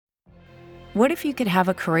What if you could have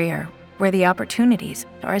a career where the opportunities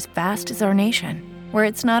are as vast as our nation, where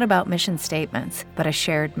it's not about mission statements, but a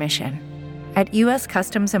shared mission? At U.S.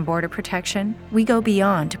 Customs and Border Protection, we go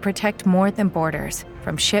beyond to protect more than borders.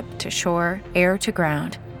 From ship to shore, air to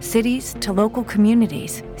ground, cities to local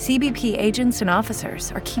communities, CBP agents and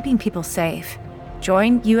officers are keeping people safe.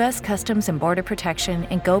 Join U.S. Customs and Border Protection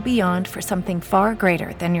and go beyond for something far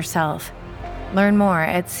greater than yourself. Learn more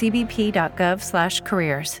at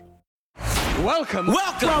cbp.gov/careers. Welcome,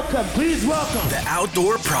 please welcome the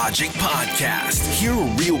Outdoor Project Podcast. Hear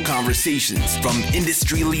real conversations from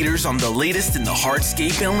industry leaders on the latest in the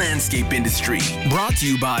hardscape and landscape industry. Brought to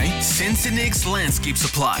you by Cincinnati's Landscape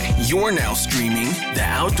Supply. You're now streaming the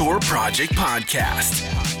Outdoor Project Podcast.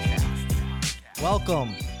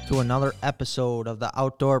 Welcome to another episode of the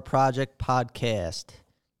Outdoor Project Podcast.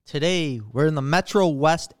 Today, we're in the Metro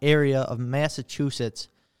West area of Massachusetts,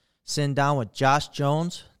 sitting down with Josh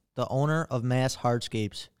Jones, the owner of Mass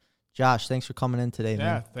Hardscapes. Josh, thanks for coming in today, man.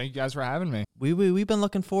 Yeah, thank you guys for having me. We've been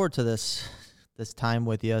looking forward to this time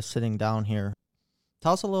with you, sitting down here.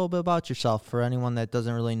 Tell us a little bit about yourself for anyone that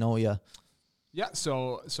doesn't really know you. Yeah,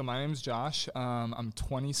 so my name's Josh. I'm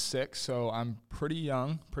 26, so I'm pretty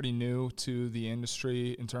young, pretty new to the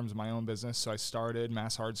industry in terms of my own business. So I started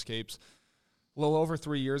Mass Hardscapes a little over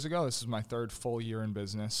 3 years ago. This is my third full year in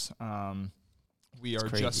business. We are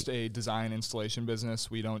just a design installation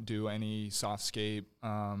business. We don't do any softscape.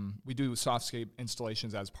 We do softscape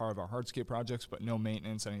installations as part of our hardscape projects, but no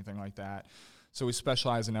maintenance, anything like that. So we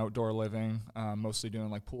specialize in outdoor living, mostly doing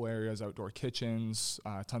like pool areas, outdoor kitchens,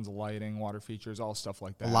 tons of lighting, water features, all stuff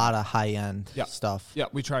like that. A lot of high-end stuff. Yeah,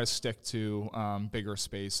 we try to stick to bigger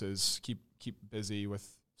spaces, keep busy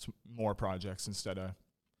with more projects instead of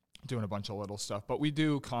doing a bunch of little stuff. But we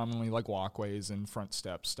do commonly like walkways and front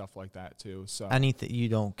steps, stuff like that too. So anything, you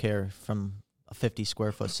don't care, from a 50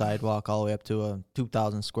 square foot sidewalk all the way up to a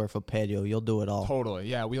 2,000 square foot patio, you'll do it all. Totally.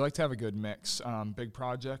 Yeah, we like to have a good mix. Big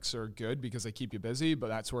projects are good because they keep you busy, but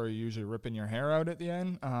that's where you're usually ripping your hair out at the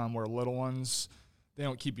end. Where little ones, they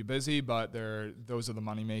don't keep you busy, but those are the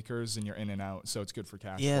money makers, and you're in and out, so it's good for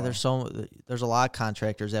cash flow. There's a lot of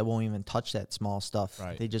contractors that won't even touch that small stuff.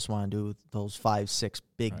 Right. They just want to do those 5-6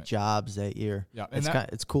 big jobs that year. Yeah,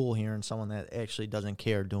 it's cool hearing someone that actually doesn't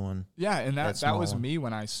care doing. Yeah, and that was me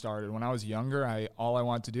when I started. When I was younger, all I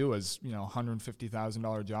wanted to do was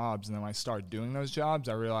 $150,000 jobs, and then when I started doing those jobs,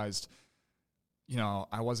 I realized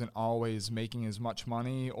I wasn't always making as much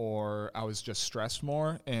money, or I was just stressed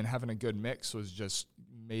more, and having a good mix was just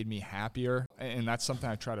made me happier. And that's something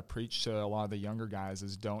I try to preach to a lot of the younger guys,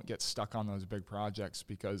 is don't get stuck on those big projects,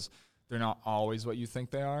 because they're not always what you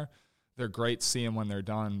think they are. They're great seeing when they're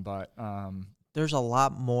done, but there's a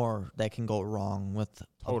lot more that can go wrong with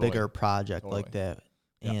a bigger project like that.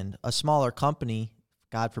 Yep. And a smaller company,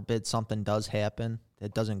 God forbid something does happen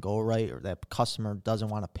that doesn't go right, or that customer doesn't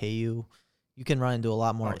want to pay you, you can run into a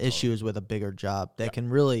lot more issues with a bigger job that can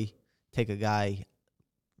really take a guy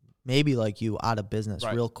maybe like you out of business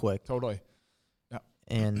real quick. Totally. Yeah.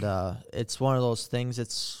 And it's one of those things.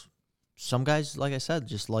 It's some guys, like I said,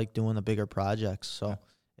 just like doing the bigger projects. So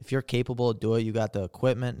if you're capable of doing it, you got the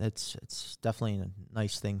equipment, it's definitely a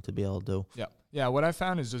nice thing to be able to do. Yeah. Yeah, what I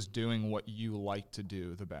found is just doing what you like to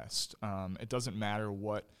do the best. It doesn't matter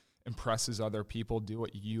what impresses other people. Do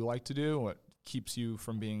what you like to do, what keeps you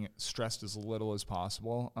from being stressed as little as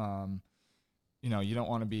possible. You don't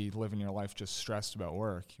want to be living your life just stressed about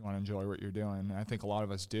work. You want to enjoy what you're doing. And I think a lot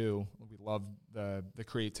of us do. We love the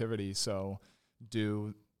creativity, so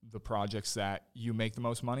do the projects that you make the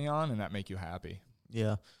most money on and that make you happy.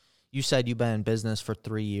 Yeah. You said you've been in business for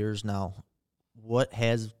 3 years now. What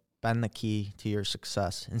has been the key to your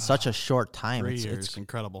success in such a short time? 3 years, it's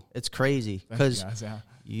incredible. It's crazy because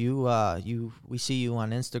we see you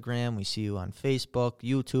on Instagram, we see you on Facebook,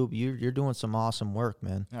 YouTube. You're doing some awesome work,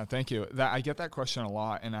 man. Yeah, thank you. I get that question a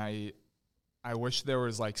lot, and I wish there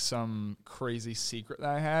was like some crazy secret that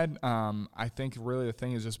I had. I think really the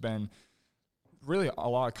thing has just been really a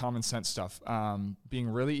lot of common sense stuff. Being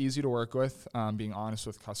really easy to work with, being honest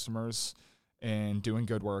with customers, and doing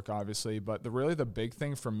good work, obviously. But the big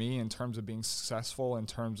thing for me in terms of being successful, in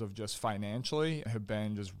terms of just financially, have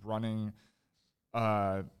been just running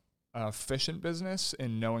a efficient business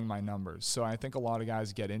and knowing my numbers. So I think a lot of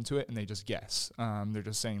guys get into it and they just guess. They're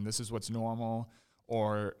just saying this is what's normal,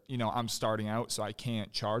 or I'm starting out, so I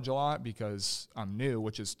can't charge a lot because I'm new,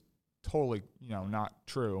 which is totally not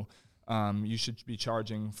true. You should be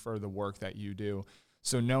charging for the work that you do.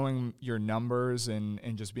 So knowing your numbers and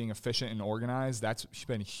just being efficient and organized, that's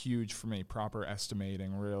been huge for me. Proper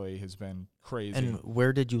estimating really has been crazy. And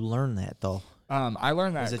where did you learn that, though? I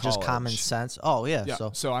learned that Is at it just common sense? Oh, yeah.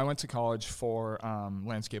 So I went to college for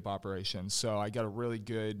landscape operations. So I got a really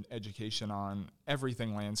good education on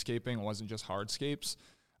everything landscaping. It wasn't just hardscapes.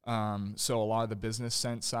 So a lot of the business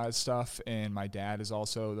sense side stuff, and my dad is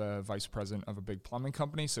also the vice president of a big plumbing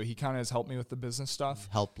company, so he kind of has helped me with the business stuff.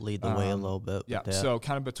 Help lead the way a little bit. Yeah, so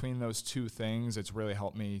kind of between those two things, it's really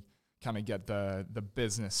helped me kind of get the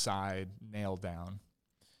business side nailed down.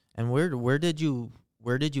 And where did you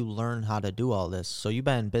learn how to do all this? So you've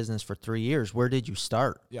been in business for 3 years. Where did you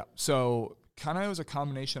start? Yeah, so kind of it was a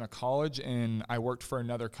combination of college, and I worked for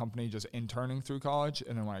another company just interning through college,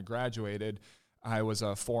 and then when I graduated, I was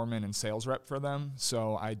a foreman and sales rep for them.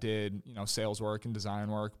 So I did, sales work and design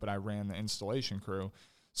work, but I ran the installation crew.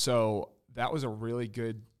 So that was a really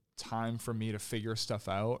good time for me to figure stuff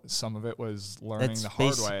out. Some of it was learning the hard way.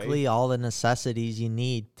 That's basically all the necessities you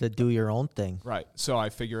need to do your own thing. Right. So I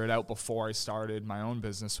figured it out before I started my own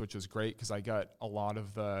business, which was great because I got a lot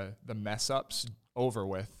of the mess ups over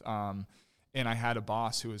with. And I had a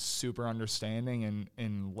boss who was super understanding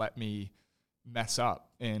and let me mess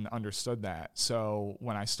up and understood that. So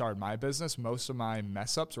when I started my business, most of my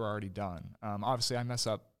mess ups were already done. Obviously I mess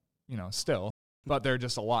up, still, but they're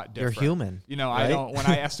just a lot different. You're human. Right? When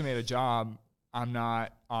I estimate a job, I'm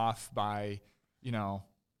not off by,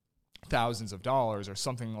 thousands of dollars or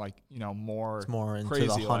something like, more it's more into crazy,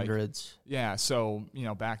 the hundreds. So,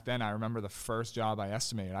 back then I remember the first job I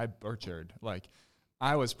estimated, I butchered. Like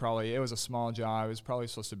it was a small job. It was probably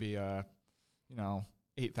supposed to be a,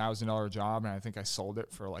 $8,000 job, and I think I sold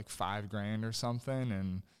it for like $5,000 or something.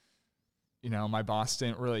 And my boss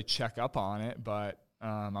didn't really check up on it, but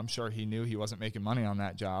I'm sure he knew he wasn't making money on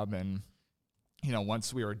that job. And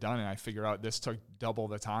once we were done and I figured out this took double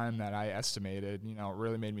the time that I estimated, it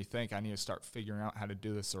really made me think I need to start figuring out how to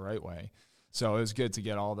do this the right way. So it was good to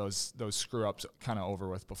get all those screw ups kind of over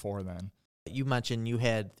with before then. You mentioned you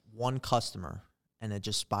had one customer and it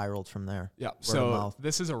just spiraled from there. Yeah. So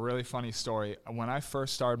this is a really funny story. When I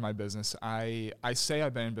first started my business, I say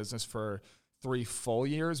I've been in business for 3 full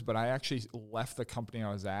years, but I actually left the company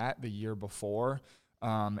I was at the year before.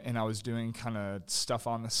 And I was doing kind of stuff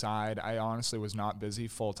on the side. I honestly was not busy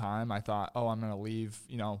full time. I thought, I'm going to leave,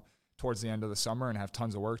 towards the end of the summer and have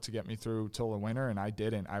tons of work to get me through till the winter. And I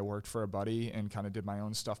didn't. I worked for a buddy and kind of did my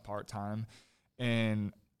own stuff part time.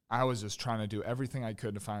 And I was just trying to do everything I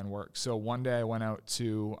could to find work. So one day I went out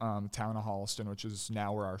to town of Holliston, which is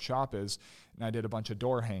now where our shop is, and I did a bunch of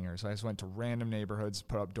door hangers. I just went to random neighborhoods,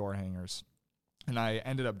 put up door hangers. And I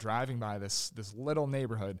ended up driving by this little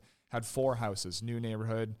neighborhood, had 4 houses, new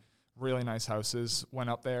neighborhood, really nice houses, went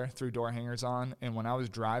up there, threw door hangers on. And when I was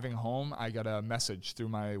driving home, I got a message through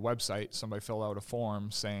my website. Somebody filled out a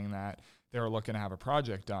form saying that they were looking to have a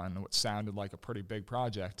project done, which sounded like a pretty big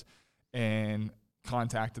project. And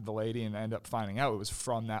contacted the lady and ended up finding out it was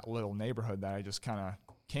from that little neighborhood that I just kind of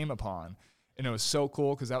came upon. And it was so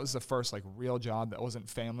cool because that was the first like real job that wasn't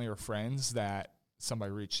family or friends that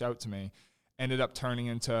somebody reached out to me. Ended up turning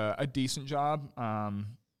into a decent job.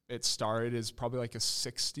 It started as probably like a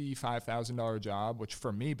 $65,000 job, which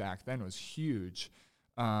for me back then was huge.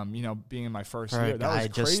 Being in my first year, that was crazy.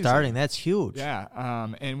 Just starting, that's huge. Yeah,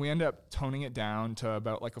 and we ended up toning it down to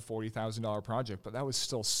about like a $40,000 project, but that was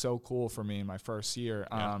still so cool for me in my first year.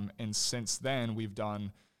 And since then, we've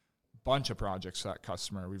done a bunch of projects for that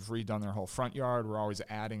customer. We've redone their whole front yard. We're always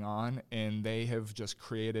adding on, and they have just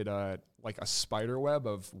created a spider web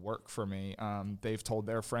of work for me. They've told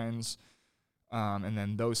their friends, and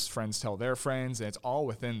then those friends tell their friends, and it's all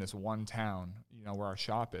within this one town, where our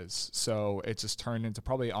shop is. So it just turned into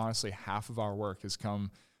probably honestly half of our work has come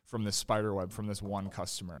from this spider web from this one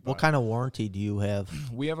customer. What kind of warranty do you have?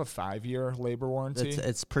 We have a 5-year labor warranty.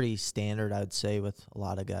 It's pretty standard, I'd say, with a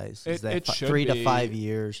lot of guys. It should 3 be. to 5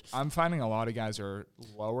 years. I'm finding a lot of guys are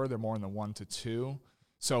lower. They're more in the 1 to 2.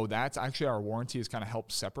 So that's actually our warranty has kind of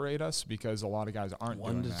helped separate us because a lot of guys aren't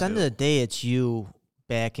doing that. At the end of the day, it's you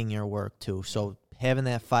backing your work too. So having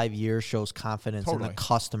that 5 years shows confidence in the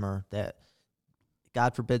customer that,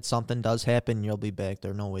 God forbid, something does happen, you'll be back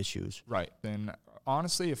there, no issues. Right. And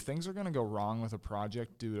honestly, if things are going to go wrong with a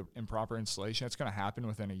project due to improper installation, it's going to happen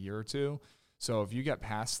within a year or two. So if you get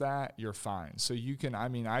past that, you're fine. So you can,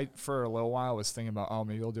 I for a little while was thinking about,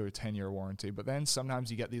 maybe I'll do a 10-year warranty. But then sometimes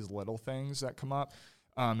you get these little things that come up.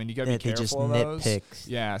 And you got to be careful of those. Nitpicks.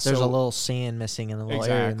 Yeah. There's a little sand missing in the little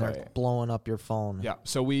area, and they're blowing up your phone. Yeah.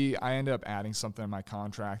 So I ended up adding something in my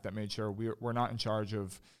contract that made sure we're not in charge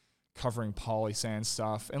of covering polysand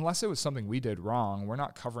stuff. Unless it was something we did wrong, we're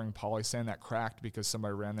not covering polysand that cracked because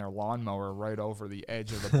somebody ran their lawnmower right over the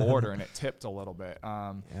edge of the border and it tipped a little bit.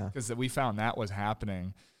 Because we found that was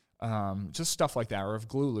happening. Just stuff like that, or if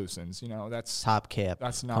glue loosens, that's top cap.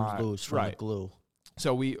 That's not comes loose from the glue.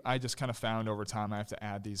 So I just kind of found over time I have to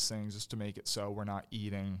add these things just to make it so we're not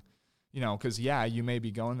eating, because you may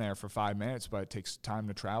be going there for 5 minutes, but it takes time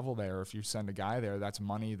to travel there. If you send a guy there, that's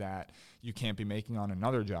money that you can't be making on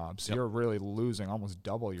another job. So you're really losing almost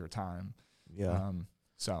double your time. Yeah.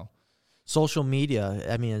 So social media,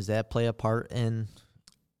 I mean, does that play a part in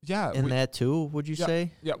that too, would you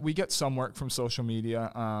say? Yeah, we get some work from social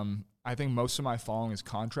media. I think most of my following is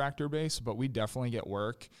contractor based, but we definitely get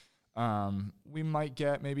work. We might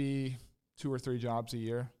get maybe 2 or 3 jobs a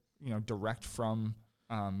year, direct from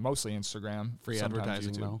mostly Instagram. Free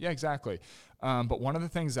advertising, YouTube. though. Yeah, exactly. But one of the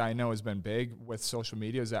things that I know has been big with social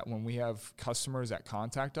media is that when we have customers that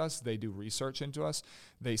contact us, they do research into us,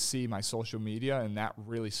 they see my social media, and that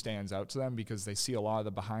really stands out to them because they see a lot of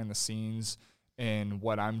the behind the scenes and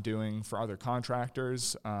what I'm doing for other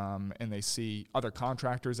contractors, and they see other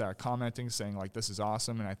contractors that are commenting saying like, this is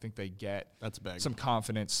awesome, and I think they get some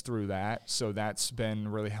confidence through that. So that's been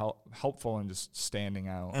really helpful in just standing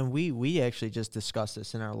out. And we actually just discussed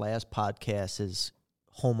this in our last podcast, is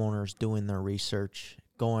homeowners doing their research,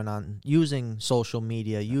 going on, using social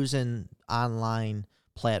media, using online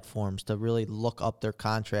platforms to really look up their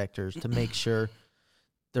contractors to make sure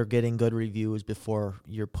they're getting good reviews before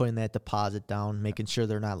you're putting that deposit down, making sure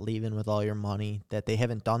they're not leaving with all your money, that they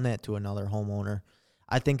haven't done that to another homeowner.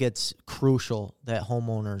 I think it's crucial that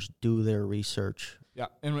homeowners do their research. Yeah,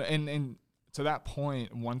 and to that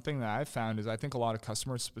point, one thing that I've found is I think a lot of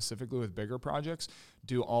customers, specifically with bigger projects,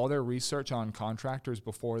 do all their research on contractors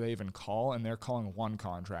before they even call, and they're calling one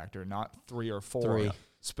contractor, not 3 or 4.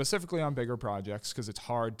 Specifically on bigger projects, because it's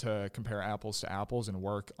hard to compare apples to apples and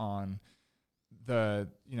work on the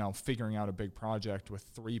figuring out a big project with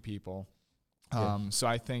 3 people. So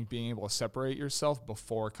I think being able to separate yourself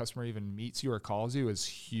before a customer even meets you or calls you is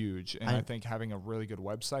huge, and I think having a really good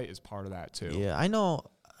website is part of that too. Yeah, I know.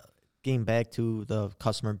 Getting back to the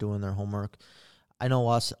customer doing their homework, I know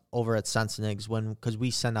us over at Sensenix, because we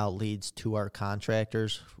send out leads to our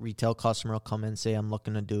contractors, retail customer will come in and say, I'm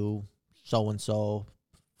looking to do so and so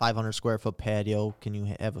 500 square foot patio, can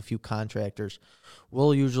you have a few contractors?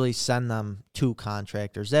 We'll usually send them 2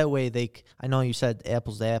 contractors. That way I know you said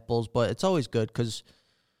apples to apples, but it's always good because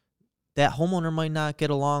that homeowner might not get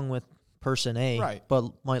along with person A,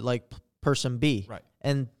 but might like person B. Right.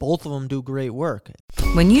 And both of them do great work.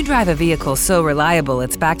 When you drive a vehicle so reliable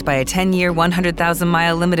it's backed by a 10-year,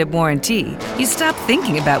 100,000-mile limited warranty, you stop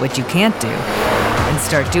thinking about what you can't do and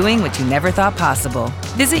start doing what you never thought possible.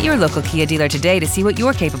 Visit your local Kia dealer today to see what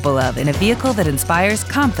you're capable of in a vehicle that inspires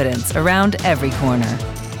confidence around every corner.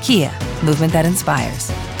 Kia, movement that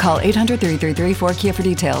inspires. Call 800-333-4KIA for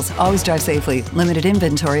details. Always drive safely. Limited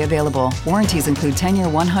inventory available. Warranties include 10-year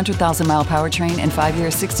 100,000-mile powertrain and 5-year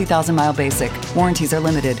 60,000-mile basic. Warranties are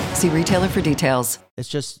limited. See retailer for details. It's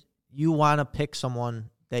just you want to pick someone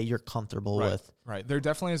that you're comfortable with. Right. There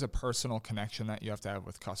definitely is a personal connection that you have to have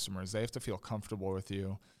with customers. They have to feel comfortable with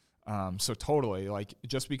you. So totally, like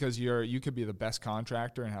just because you could be the best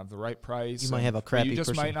contractor and have the right price. You might have a crappy You just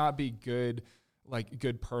person. might not be good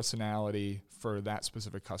personality for that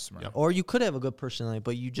specific customer. Yep. Or you could have a good personality,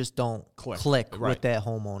 but you just don't click with that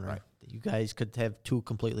homeowner. Right. You guys could have 2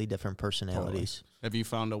 completely different personalities. Totally. Have you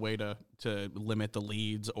found a way to limit the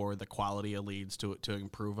leads or the quality of leads to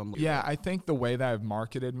improve them? Yeah, I think the way that I've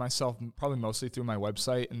marketed myself, probably mostly through my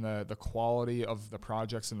website, and the quality of the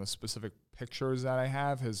projects and the specific pictures that I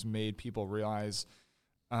have has made people realize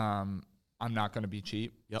I'm not going to be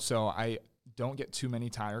cheap. Yep. So I don't get too many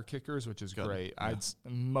tire kickers, which is great. Yeah.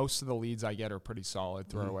 Most of the leads I get are pretty solid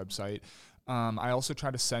through our website. I also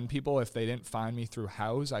try to send people, if they didn't find me through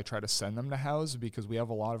Houzz, I try to send them to Houzz because we have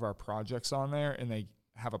a lot of our projects on there and they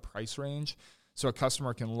have a price range. So a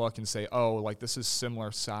customer can look and say, oh, like this is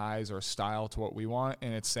similar size or style to what we want,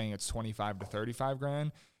 and it's saying it's 25 to 35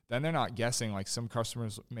 grand. Then they're not guessing. Like some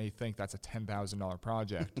customers may think that's a $10,000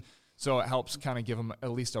 project. So it helps kind of give them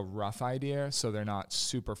at least a rough idea so they're not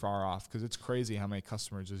super far off, because it's crazy how many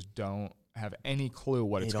customers just don't have any clue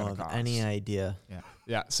what it's going to cost. Any idea.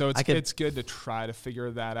 Yeah. So it's good to try to figure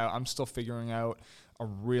that out. I'm still figuring out a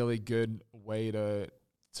really good way to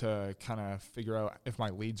kind of figure out if my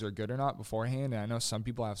leads are good or not beforehand. And I know some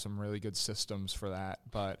people have some really good systems for that,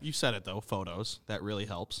 but you said it though, photos, that really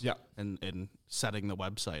helps. Yeah. And setting the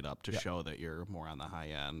website up to show that you're more on the high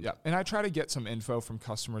end. Yeah. And I try to get some info from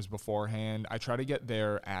customers beforehand. I try to get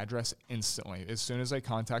their address instantly. As soon as they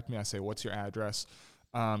contact me, I say, what's your address?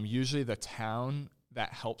 Usually the town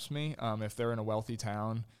that helps me, if they're in a wealthy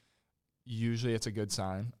town, usually it's a good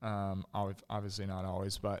sign. Obviously not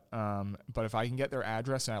always, but if I can get their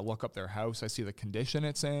address and I look up their house, I see the condition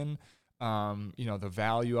it's in, the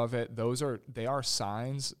value of it. They are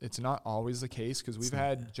signs. It's not always the case, because we've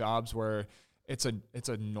had jobs where it's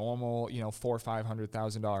a normal, $400,000 or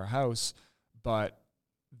 $500,000 house, but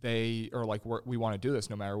they are like, we want to do this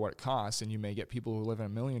no matter what it costs. And you may get people who live in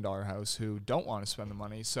 $1 million house who don't want to spend the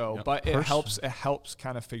money. So, but it helps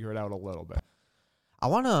kind of figure it out a little bit.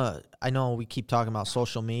 I know we keep talking about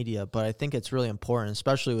social media, but I think it's really important,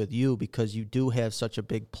 especially with you, because you do have such a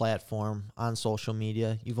big platform on social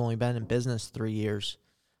media. You've only been in business 3 years.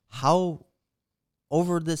 How,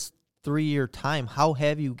 over this 3-year time, how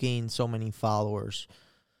have you gained so many followers?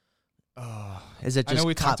 Is it just, I know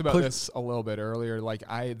we talked about this a little bit earlier. Like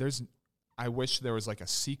I wish there was like a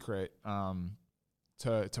secret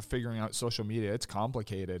to figuring out social media. It's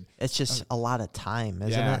complicated. It's just a lot of time,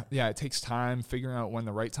 isn't it? Yeah, it takes time figuring out when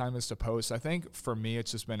the right time is to post. I think for me,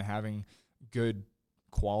 it's just been having good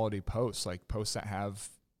quality posts, like posts that have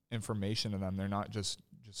information in them. They're not just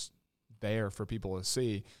there for people to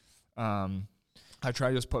see. I try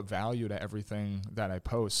to just put value to everything that I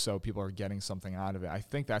post, so people are getting something out of it. I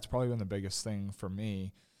think that's probably been the biggest thing for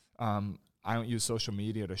me. I don't use social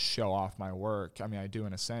media to show off my work. I mean, I do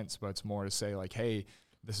in a sense, but it's more to say like, hey,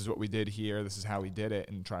 this is what we did here. This is how we did it,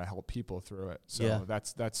 and try to help people through it. So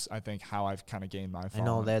that's I think how I've kind of gained my following. I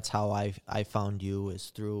know that's how I found you,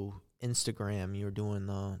 is through Instagram. You were doing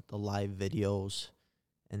the live videos,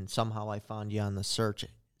 and somehow I found you on the search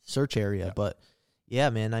area. Yeah. But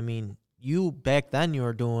yeah, man, I mean, you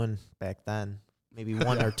were doing maybe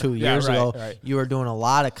 1 or 2 years ago, you were doing a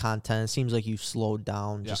lot of content. It seems like you've slowed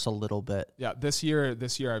down just a little bit. Yeah, this year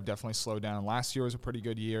I've definitely slowed down. Last year was a pretty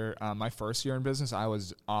good year. My first year in business, I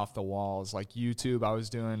was off the walls. Like YouTube, I was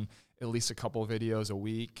doing at least a couple of videos a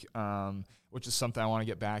week, which is something I want to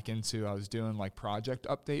get back into. I was doing like project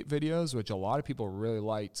update videos, which a lot of people really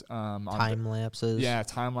liked. Time lapses. Yeah,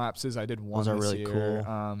 time lapses. I did one this year.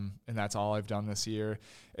 Cool. And that's all I've done this year.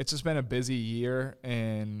 It's just been a busy year,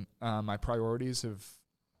 and my priorities have,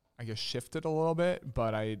 I guess, shifted a little bit,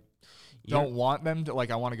 but I don't want them to,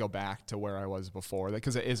 like, I want to go back to where I was before,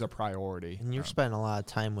 because it is a priority. And you're spending a lot of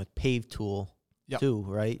time with Pave Tool. Too,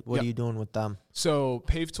 right? What are you doing with them? So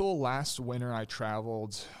Pave Tool, last winter I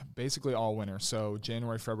traveled basically all winter. So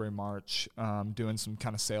January, February, March, doing some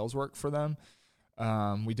kind of sales work for them.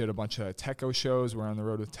 We did a bunch of Teco shows. We're on the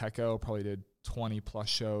road with Teco, probably did 20 plus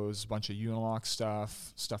shows, a bunch of Unilock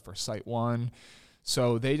stuff for Site One.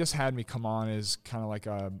 So they just had me come on as kind of like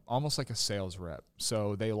almost like a sales rep.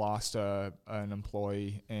 So they lost an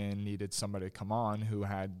employee and needed somebody to come on who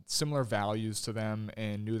had similar values to them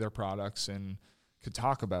and knew their products and could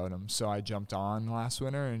talk about them. So I jumped on last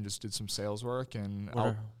winter and just did some sales work, and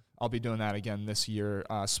I'll be doing that again this year,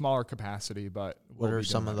 smaller capacity. But what are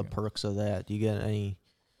some of the perks of that? Do you get any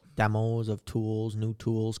demos of tools, new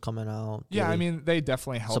tools coming out? Yeah, I mean, they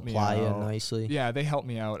definitely help me out. Supply it nicely. Yeah, they help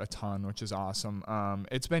me out a ton, which is awesome.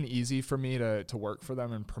 It's been easy for me to work for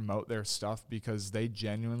them and promote their stuff, because they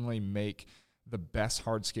genuinely make the best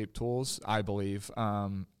hardscape tools, I believe,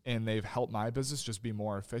 and they've helped my business just be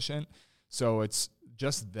more efficient. So it's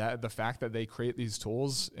just that the fact that they create these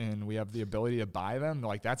tools and we have the ability to buy them,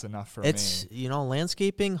 like, that's enough for me. It's,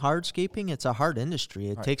 landscaping, hardscaping, it's a hard industry.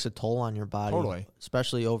 It takes a toll on your body, totally,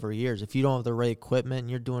 especially over years. If you don't have the right equipment and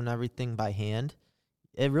you're doing everything by hand,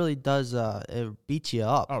 it really does, it beats you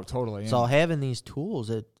up. Oh, totally. So having these tools,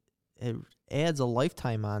 it adds a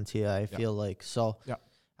lifetime onto you, I feel like. So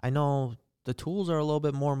I know the tools are a little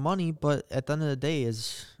bit more money, but at the end of the day,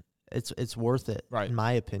 it's worth it, in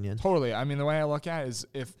my opinion. Totally. I mean, the way I look at it is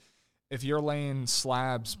if you're laying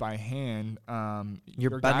slabs by hand,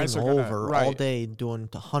 you're bending over all day doing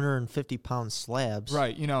 150-pound slabs.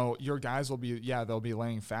 Right. Your guys will be, they'll be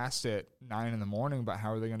laying fast at 9 in the morning, but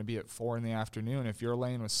how are they going to be at 4 in the afternoon? If you're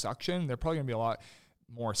laying with suction, they're probably going to be a lot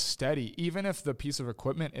more steady. Even if the piece of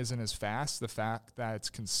equipment isn't as fast, the fact that it's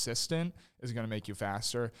consistent is going to make you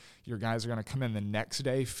faster. Your guys are going to come in the next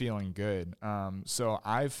day feeling good. So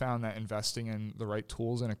I've found that investing in the right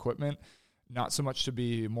tools and equipment, not so much to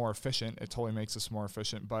be more efficient, it totally makes us more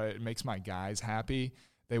efficient, but it makes my guys happy.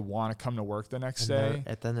 They want to come to work the next day.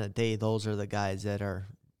 At the end of the day, those are the guys that are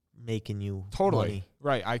making you money.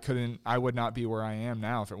 Right. I would not be where I am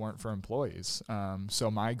now if it weren't for employees. So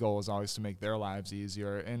my goal is always to make their lives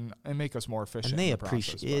easier and make us more efficient. And they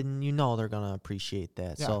appreciate it, and they're going to appreciate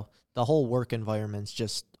that. Yeah. So the whole work environment's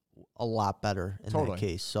just a lot better in that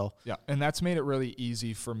case. So and that's made it really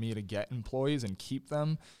easy for me to get employees and keep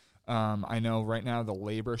them. I know right now the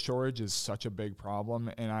labor shortage is such a big problem,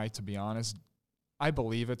 and to be honest, I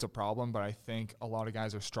believe it's a problem, but I think a lot of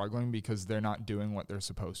guys are struggling because they're not doing what they're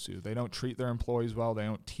supposed to. They don't treat their employees well. They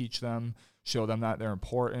don't teach them, show them that they're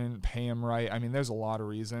important, pay them right. I mean, there's a lot of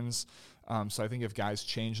reasons. So I think if guys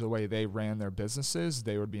change the way they ran their businesses,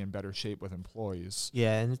 they would be in better shape with employees.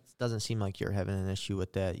 Yeah, and it doesn't seem like you're having an issue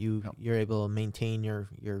with that. You're able to maintain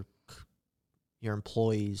your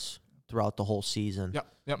employees throughout the whole season.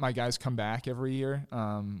 Yep. My guys come back every year,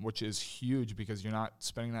 which is huge because you're not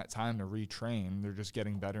spending that time to retrain. They're just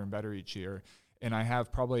getting better and better each year. And I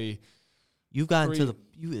have probably You've gotten to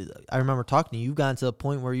I remember talking to you, you've gotten to the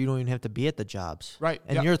point where you don't even have to be at the jobs. Right.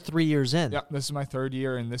 And you're 3 years in. Yeah, this is my third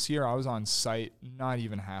year, and this year I was on site not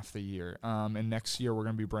even half the year. And next year we're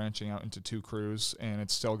going to be branching out into 2 crews, and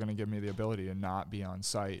it's still going to give me the ability to not be on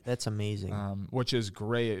site. That's amazing. Which is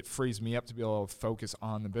great. It frees me up to be able to focus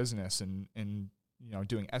on the business and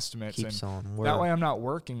doing estimates. Keep and selling. That way I'm not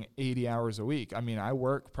working 80 hours a week. I mean, I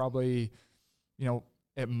work probably,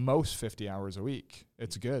 at most 50 hours a week.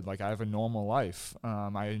 It's good. Like, I have a normal life.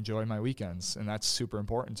 I enjoy my weekends, and that's super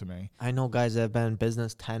important to me. I know guys that have been in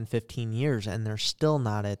business 10, 15 years, and they're still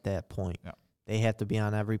not at that point. Yeah. They have to be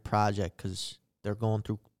on every project because they're going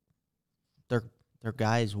through their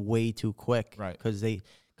guys way too quick. Right. Because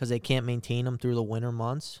they can't maintain them through the winter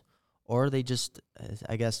months, or they just,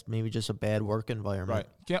 I guess, maybe just a bad work environment. Right.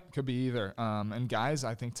 Yeah, could be either. And guys,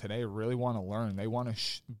 I think today really want to learn. They want to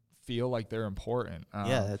feel like they're important.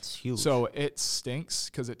 Yeah, that's huge. So it stinks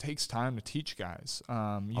because it takes time to teach guys.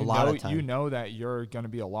 A lot of time. You know that you're going to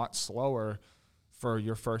be a lot slower for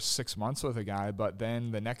your first 6 months with a guy, but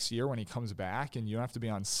then the next year when he comes back and you don't have to be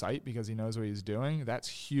on site because he knows what he's doing, that's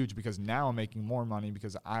huge because now I'm making more money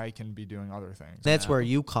because I can be doing other things. That's where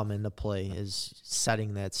you come into play, is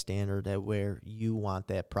setting that standard at where you want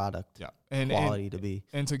that product quality to be.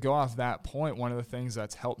 And to go off that point, one of the things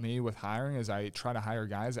that's helped me with hiring is I try to hire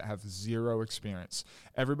guys that have zero experience.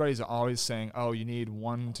 Everybody's always saying, oh, you need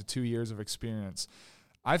 1 to 2 years of experience.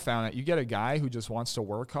 I found that you get a guy who just wants to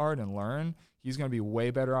work hard and learn, he's going to be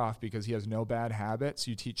way better off because he has no bad habits.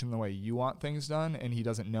 You teach him the way you want things done, and he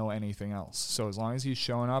doesn't know anything else. So as long as he's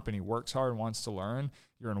showing up and he works hard and wants to learn,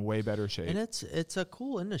 you're in way better shape. And it's a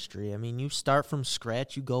cool industry. I mean, you start from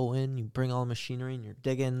scratch. You go in, you bring all the machinery, and you're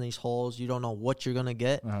digging these holes. You don't know what you're going to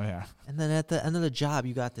get. Oh, yeah. And then at the end of the job,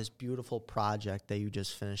 you got this beautiful project that you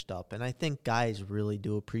just finished up. And I think guys really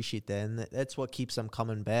do appreciate that, and that's what keeps them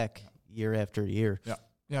coming back year after year. Yeah.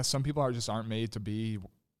 Yeah, some people aren't made to be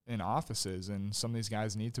in offices, and some of these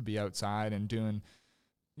guys need to be outside and doing,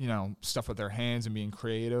 stuff with their hands and being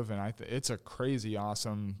creative. And it's a crazy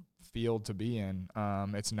awesome field to be in.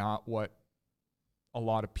 It's not what a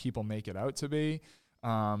lot of people make it out to be.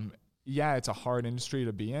 It's a hard industry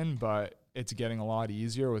to be in, but it's getting a lot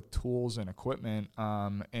easier with tools and equipment.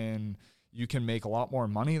 And you can make a lot more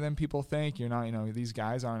money than people think. You're not, these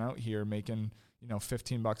guys aren't out here making,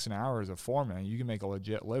 $15 an hour as a foreman. You can make a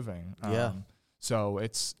legit living. So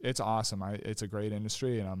it's awesome. It's a great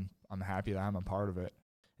industry, and I'm happy that I'm a part of it.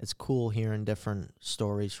 It's cool hearing different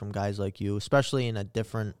stories from guys like you, especially in a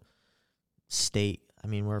different state. I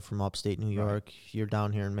mean, we're from upstate New York. Right. You're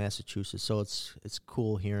down here in Massachusetts, so it's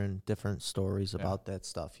cool hearing different stories about that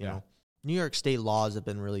stuff. You know, New York state laws have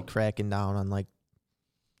been really cracking down on like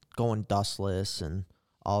going dustless and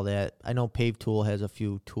all that. I know Pave Tool has a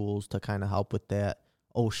few tools to kind of help with that.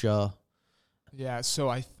 OSHA. Yeah,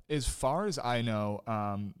 so as far as I know,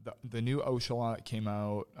 the new OSHA law that came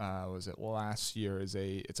out, was it last year, it's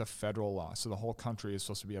a federal law. So the whole country is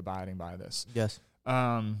supposed to be abiding by this. Yes.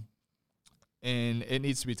 And it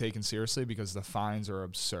needs to be taken seriously because the fines are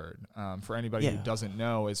absurd. For anybody who doesn't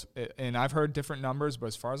know, and I've heard different numbers, but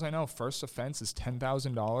as far as I know, first offense is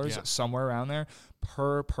 $10,000, somewhere around there,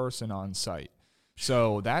 per person on site.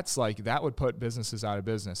 So that would put businesses out of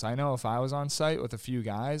business. I know if I was on site with a few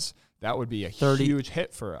guys, that would be a huge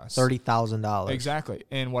hit for us. $30,000. Exactly.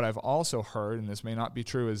 And what I've also heard, and this may not be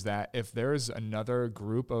true, is that if there's another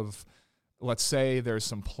group of, let's say there's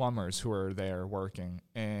some plumbers who are there working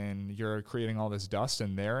and you're creating all this dust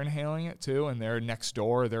and they're inhaling it too, and they're next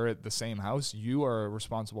door, they're at the same house, you are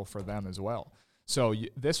responsible for them as well. So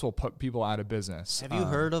this will put people out of business. Have you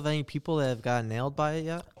heard of any people that have gotten nailed by it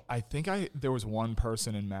yet? I think there was one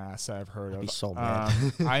person in Mass that I've heard of. I'd be so mad.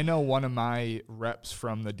 I know one of my reps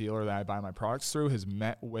from the dealer that I buy my products through has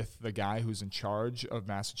met with the guy who's in charge of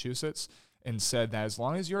Massachusetts and said that as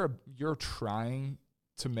long as you're trying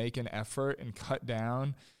to make an effort and cut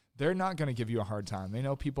down, they're not going to give you a hard time. They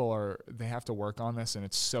know they have to work on this, and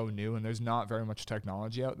it's so new, and there's not very much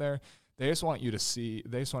technology out there. They just want you to see.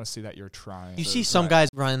 They just want to see that you're trying. You see some guys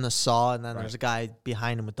running the saw, and then there's a guy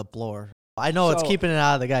behind him with the blower. I know it's keeping it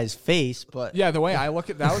out of the guy's face, but yeah, the way I look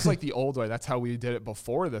at that was like the old way. That's how we did it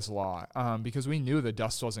before this law, because we knew the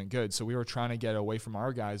dust wasn't good, so we were trying to get away from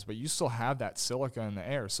our guys. But you still have that silica in the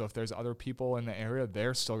air, so if there's other people in the area,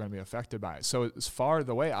 they're still going to be affected by it. So as far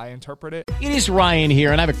the way I interpret it, it is Ryan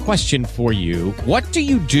here, and I have a question for you. What do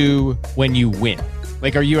you do when you win?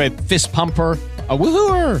 Like, are you a fist pumper, a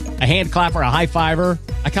woohooer, a hand clapper, a high fiver?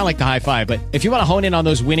 I kind of like the high five, but if you want to hone in on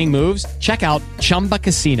those winning moves, check out Chumba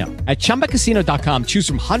Casino. At ChumbaCasino.com, choose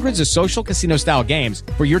from hundreds of social casino-style games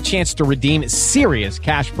for your chance to redeem serious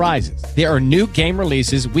cash prizes. There are new game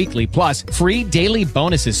releases weekly, plus free daily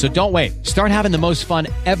bonuses, so don't wait. Start having the most fun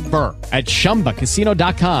ever at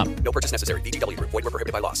ChumbaCasino.com. No purchase necessary. VGW. Void where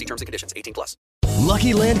prohibited by law. See terms and conditions. 18+.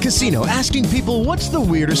 Lucky Land Casino, asking people, what's the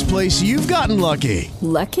weirdest place you've gotten lucky?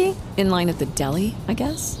 Lucky? In line at the deli, I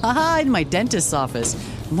guess? Aha, in my dentist's office.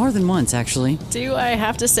 More than once, actually. Do I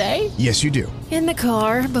have to say? Yes, you do. In the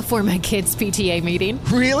car before my kids' PTA meeting.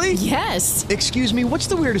 Really? Yes. Excuse me, what's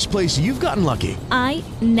the weirdest place you've gotten lucky? I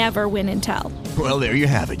never win and tell. Well, there you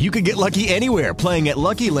have it. You can get lucky anywhere, playing at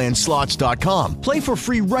LuckyLandSlots.com. Play for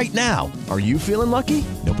free right now. Are you feeling lucky?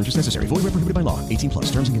 No purchase necessary. Void where prohibited by law. 18+.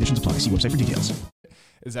 Terms and conditions apply. See website for details.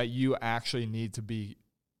 Is that you actually need to be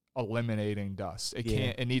eliminating dust. It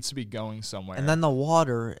can't. It needs to be going somewhere. And then the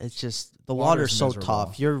water, it's just the water's so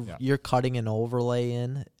tough. You're cutting an overlay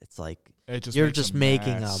in. It's like you're just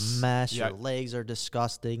making a mess. Your legs are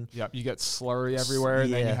disgusting. Yep. You get slurry everywhere.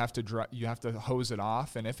 And then you have to hose it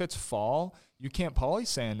off. And if it's fall, you can't poly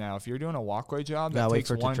sand now. If you're doing a walkway job that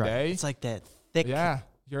takes one day, it's like that thick.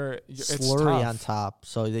 It's slurry tough. on top,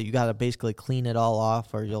 so that you got to basically clean it all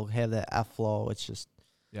off, or you'll have that efflow. It's just.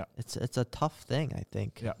 Yeah, it's a tough thing, I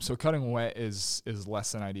think. Yeah, so cutting wet is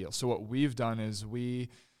less than ideal. So what we've done is we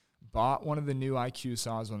bought one of the new IQ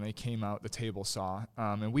saws when they came out, the table saw,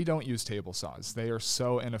 and we don't use table saws. They are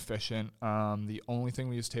so inefficient. The only thing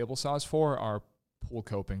we use table saws for are pool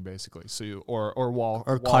coping, basically. So wall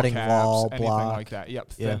cutting caps, wall anything block like that.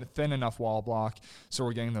 Yep, thin enough wall block. So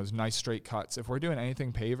we're getting those nice straight cuts. If we're doing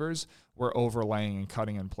anything pavers, we're overlaying and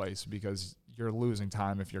cutting in place because you're losing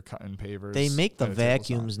time if you're cutting pavers. They make the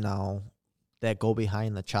vacuums now that go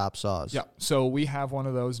behind the chop saws. Yeah, so we have one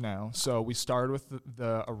of those now. So we started with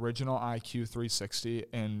the original IQ 360,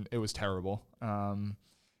 and it was terrible.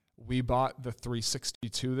 We bought the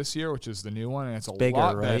 362 this year, which is the new one, and it's bigger,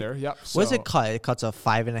 lot better. Yep. So what does it cut? It cuts a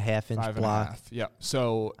 5.5 inch block. Yep.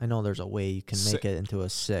 So I know there's a way you can make it into a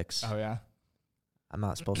 6. Oh yeah. I'm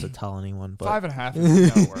not supposed to tell anyone, but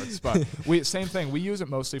 5.5 works. But same thing. We use it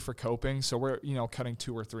mostly for coping, so we're cutting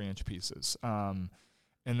 2 or 3 inch pieces, and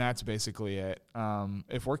that's basically it.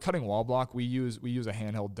 If we're cutting wall block, we use a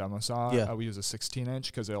handheld demo saw. Yeah. We use a 16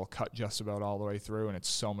 inch because it'll cut just about all the way through, and it's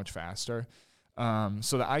so much faster.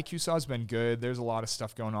 So the IQ saw's been good. There's a lot of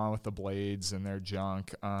stuff going on with the blades and their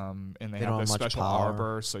junk, and they have this special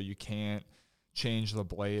arbor, so you can't change the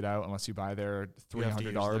blade out unless you buy their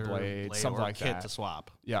 $300 blade, something like kit that to swap.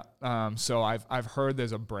 Yeah. So I've heard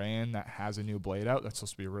there's a brand that has a new blade out that's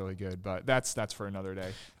supposed to be really good, but that's for another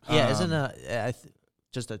day. Yeah,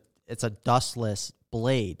 it's a dustless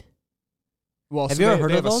blade. Well, have you ever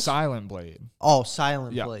heard they of have those? a silent blade. Oh,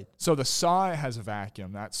 silent blade. So the saw has a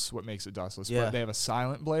vacuum. That's what makes it dustless. Yeah. But they have a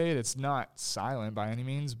silent blade. It's not silent by any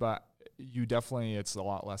means, but it's a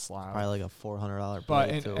lot less loud. Probably like a $400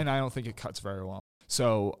 blade. And I don't think it cuts very well.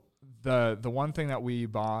 So the one thing that we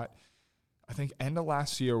bought, I think end of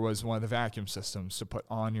last year, was one of the vacuum systems to put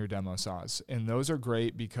on your demo saws. And those are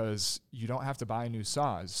great because you don't have to buy new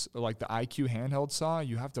saws. Like the IQ handheld saw,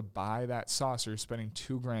 you have to buy that saw, so you're spending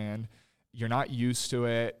 $2,000. You're not used to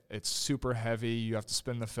it. It's super heavy. You have to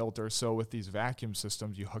spin the filter. So with these vacuum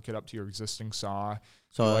systems, you hook it up to your existing saw.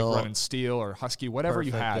 So like running Steel or Husky, whatever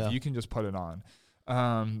you have, you can just put it on.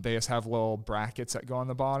 They just have little brackets that go on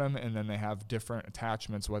the bottom, and then they have different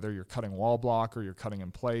attachments, whether you're cutting wall block or you're cutting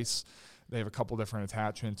in place. They have a couple different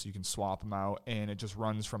attachments. You can swap them out, and it just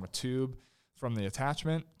runs from a tube from the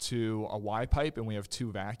attachment to a Y pipe, and we have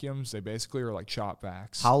 2 vacuums. They basically are like shop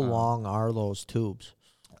vacs. How long are those tubes?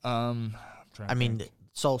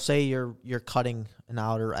 So say you're cutting an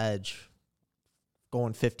outer edge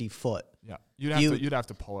going 50 foot. Yeah. You'd have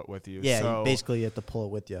to pull it with you. Yeah, so basically you have to pull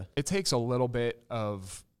it with you. It takes a little bit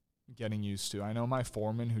of getting used to. I know my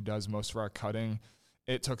foreman who does most of our cutting,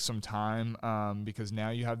 it took some time because now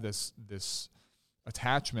you have this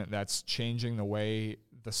attachment that's changing the way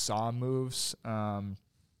the saw moves, and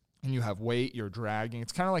you have weight, you're dragging.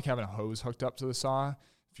 It's kind of like having a hose hooked up to the saw.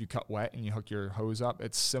 If you cut wet and you hook your hose up,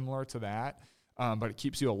 it's similar to that. but it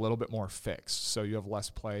keeps you a little bit more fixed. So you have less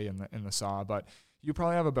play in the saw, but you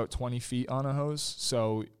probably have about 20 feet on a hose.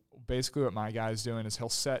 So basically what my guy's doing is he'll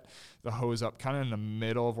set the hose up kind of in the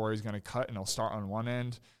middle of where he's going to cut, and he'll start on one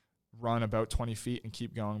end, run about 20 feet and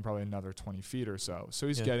keep going probably another 20 feet or so. So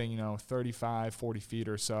he's getting, 35, 40 feet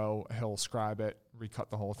or so. He'll scribe it, recut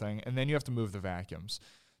the whole thing, and then you have to move the vacuums.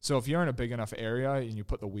 So if you're in a big enough area and you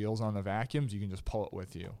put the wheels on the vacuums, you can just pull it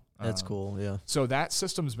with you. That's cool, yeah. So that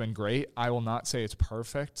system's been great. I will not say it's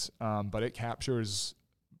perfect, but it captures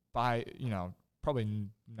by, probably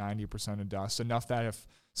 90% of dust, enough that if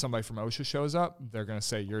somebody from OSHA shows up, they're going to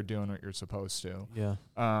say you're doing what you're supposed to. Yeah.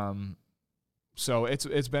 So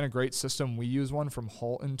it's been a great system. We use one from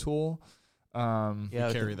Halton Tool.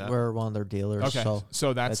 Carry that. We're one of their dealers. Okay,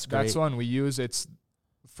 so that's great. one we use. It's,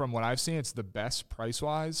 from what I've seen, it's the best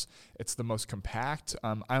price-wise. It's the most compact.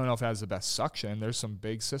 I don't know if it has the best suction. There's some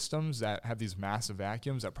big systems that have these massive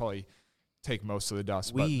vacuums that probably take most of the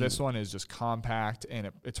dust. But this one is just compact, and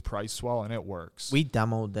it's priced well, and it works. We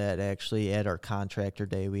demoed that actually at our contractor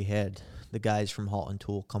day. We had the guys from Halton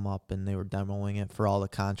Tool come up, and they were demoing it for all the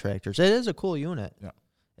contractors. It is a cool unit. Yeah.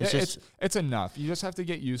 It's enough. You just have to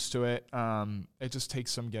get used to it. It just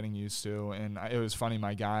takes some getting used to. And it was funny.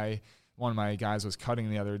 One of my guys was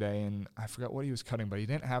cutting the other day, and I forgot what he was cutting, but he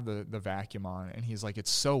didn't have the vacuum on. And he's like,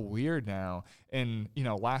 it's so weird now. And,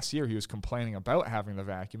 last year he was complaining about having the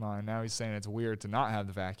vacuum on, and now he's saying it's weird to not have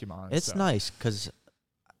the vacuum on. It's nice because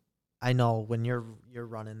I know when you're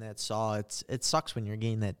running that saw, it sucks when you're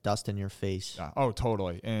getting that dust in your face. Oh,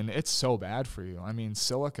 totally. And it's so bad for you. I mean,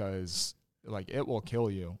 silica is like, it will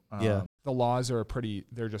kill you. The laws are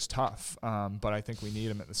they're just tough. But I think we need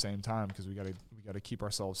them at the same time because we got to keep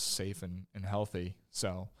ourselves safe and healthy.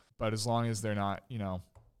 So, but as long as they're not,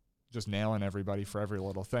 just nailing everybody for every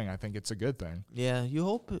little thing, I think it's a good thing. Yeah. You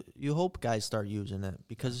hope guys start using it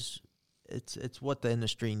because it's what the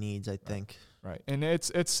industry needs, I think. Right. And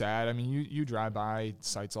it's sad. I mean, you drive by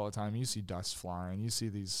sites all the time. You see dust flying. You see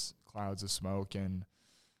these clouds of smoke, and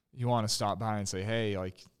you want to stop by and say, hey,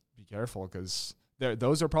 like, be careful, because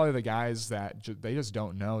those are probably the guys that they just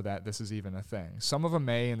don't know that this is even a thing. Some of them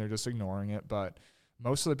may, and they're just ignoring it, but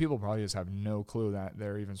most of the people probably just have no clue that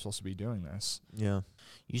they're even supposed to be doing this. Yeah.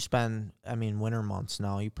 You spend, winter months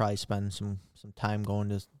now, you probably spend some time going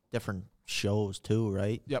to different shows too,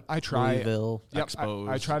 right? Yep, I try. Louisville, Expos.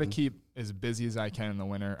 I try to keep as busy as I can in the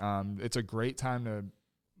winter. It's a great time to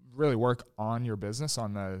really work on your business,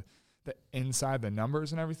 on the inside, the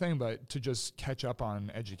numbers and everything, but to just catch up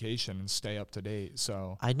on education and stay up to date.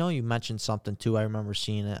 So I know you mentioned something too. I remember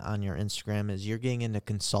seeing it on your Instagram, is you're getting into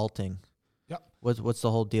consulting. Yep. What's the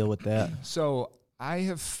whole deal with that? So I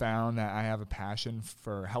have found that I have a passion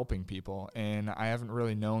for helping people, and I haven't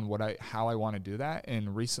really known how I want to do that.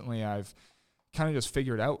 And recently I've kind of just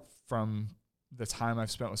figured out from the time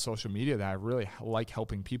I've spent with social media that I really like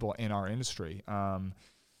helping people in our industry.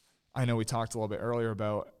 I know we talked a little bit earlier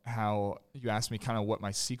about how you asked me kind of what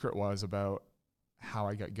my secret was about how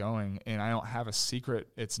I got going, and I don't have a secret.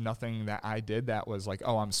 It's nothing that I did that was like,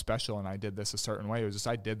 oh, I'm special and I did this a certain way. It was just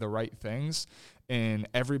I did the right things, and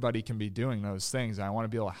everybody can be doing those things. And I want to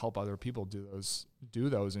be able to help other people do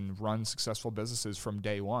those and run successful businesses from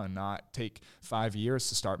day one, not take 5 years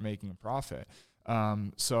to start making a profit.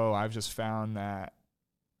 So I've just found that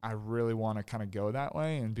I really want to kind of go that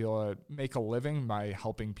way and be able to make a living by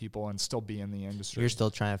helping people and still be in the industry. You're still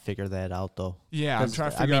trying to figure that out, though. Yeah, I'm trying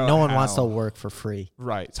to figure out no one wants to work for free.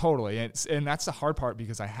 Right, totally. And that's the hard part,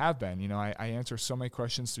 because I have been. I answer so many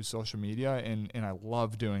questions through social media, and I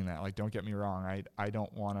love doing that. Like, don't get me wrong. I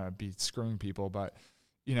don't want to be screwing people, but,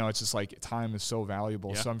 it's just like time is so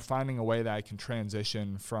valuable. Yeah. So I'm finding a way that I can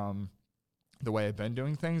transition from the way I've been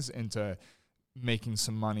doing things into making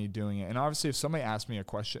some money doing it. And obviously, if somebody asks me a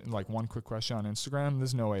question, like one quick question on Instagram,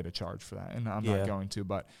 there's no way to charge for that, and I'm not going to.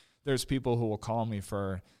 But there's people who will call me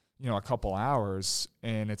for a couple hours,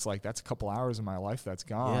 and it's like, that's a couple hours of my life that's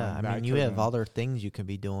gone. Yeah, you have other things you could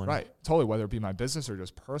be doing. Right, totally, whether it be my business or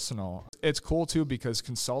just personal. It's cool too, because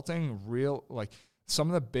consulting, some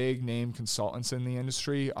of the big name consultants in the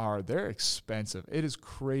industry they're expensive. It is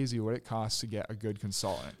crazy what it costs to get a good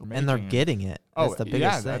consultant. And they're getting it. That's the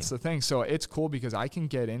biggest thing. That's the thing. So it's cool because I can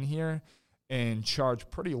get in here and charge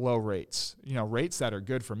pretty low rates, rates that are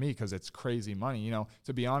good for me because it's crazy money.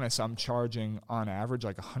 To be honest, I'm charging on average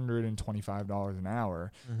like $125 an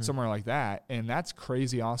hour, somewhere like that. And that's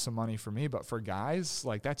crazy awesome money for me. But for guys,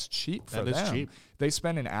 like, that's cheap for them. That is cheap. They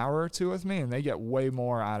spend an hour or two with me and they get way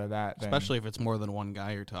more out of that. Especially if it's more than one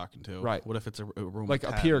guy you're talking to. Right. What if it's a room like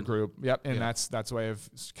of a peer group? Yep. And that's the way I've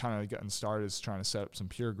kind of gotten started, is trying to set up some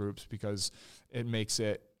peer groups, because it makes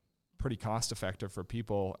it pretty cost effective for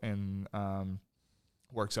people. And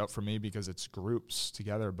works out for me because it's groups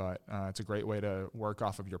together, but it's a great way to work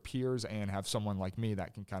off of your peers and have someone like me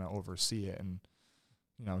that can kind of oversee it and,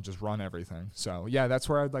 just run everything. So yeah, that's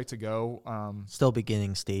where I'd like to go. Still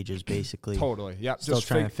beginning stages, basically. Totally. Yeah. Still just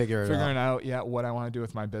trying to figuring out what I want to do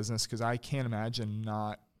with my business. Cause I can't imagine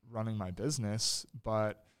not running my business,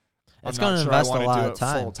 but it's going to invest a lot of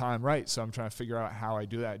time. Full time. Right. So I'm trying to figure out how I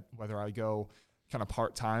do that, whether I go kind of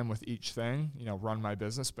part-time with each thing, run my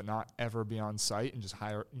business, but not ever be on site and just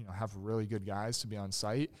hire, have really good guys to be on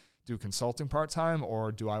site, do consulting part-time,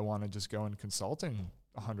 or do I want to just go in consulting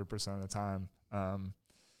 100% of the time?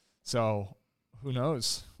 So who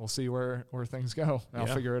knows? We'll see where things go. I'll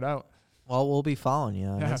figure it out. Well, we'll be following you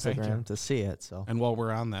on Instagram to see it. So, and while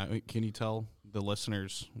we're on that, can you tell the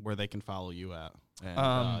listeners where they can follow you at?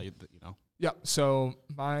 And, Yeah, so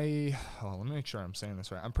let me make sure I'm saying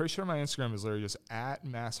this right. I'm pretty sure my Instagram is literally just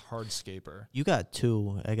 @MassHardscaper. You got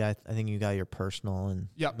two. I think you got your personal and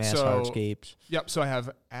Mass Hardscapes. Yep, so I have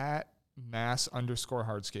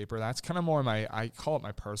 @Mass_Hardscaper. That's kind of more I call it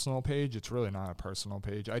my personal page. It's really not a personal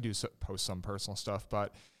page. I do post some personal stuff,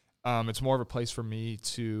 but it's more of a place for me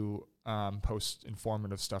to post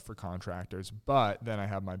informative stuff for contractors. But then I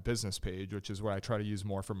have my business page, which is what I try to use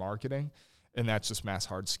more for marketing. And that's just Mass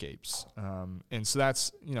Hardscapes. And so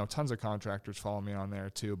that's, tons of contractors follow me on there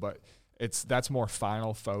too, but that's more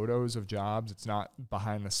final photos of jobs. It's not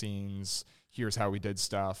behind the scenes. Here's how we did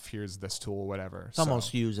stuff. Here's this tool, whatever. It's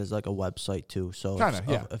almost used as like a website too. So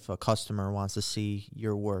if a customer wants to see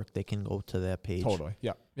your work, they can go to that page. Totally.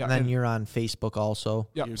 Yeah. And then you're on Facebook also.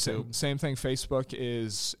 Yeah. Same thing. Facebook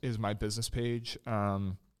is my business page.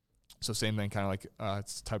 So same thing, kind of like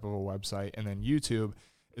it's a type of a website. And then YouTube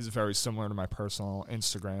is very similar to my personal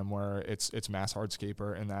Instagram, where it's Mass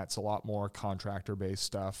Hardscaper, and that's a lot more contractor based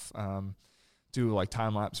stuff. Do like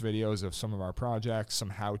time lapse videos of some of our projects, some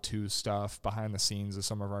how to stuff behind the scenes of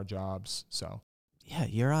some of our jobs. So yeah,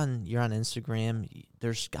 you're on Instagram.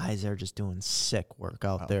 There's guys that are just doing sick work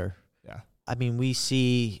out there. Yeah, I mean, we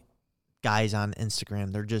see guys on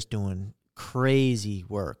Instagram. They're just doing crazy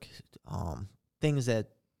work. Things that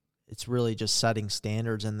it's really just setting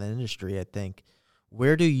standards in the industry, I think.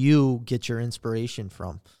 Where do you get your inspiration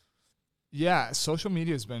from? Yeah, social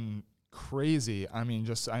media has been crazy. I mean,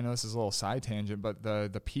 I know this is a little side tangent, but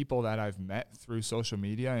the people that I've met through social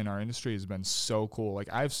media in our industry has been so cool. Like,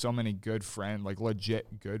 I have so many good friends, like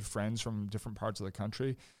legit good friends from different parts of the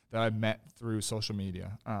country that I've met through social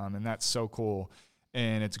media. And that's so cool.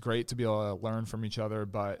 And it's great to be able to learn from each other,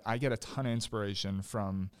 but I get a ton of inspiration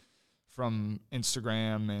from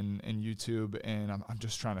Instagram and YouTube, and I'm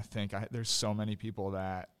just trying to think. There's so many people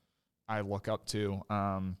that I look up to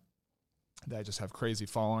that just have crazy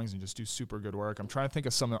followings and just do super good work. I'm trying to think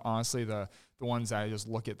of some of, honestly, the ones that I just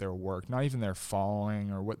look at their work, not even their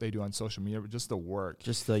following or what they do on social media, but just the work.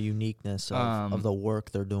 Just the uniqueness of the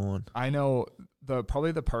work they're doing. I know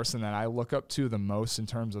probably the person that I look up to the most in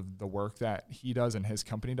terms of the work that he does and his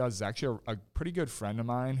company does is actually a pretty good friend of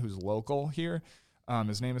mine who's local here.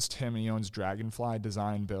 His name is Tim, and he owns Dragonfly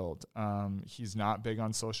Design Build. He's not big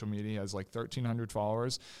on social media. He has like 1,300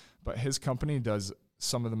 followers, but his company does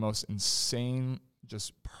some of the most insane,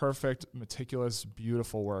 just perfect, meticulous,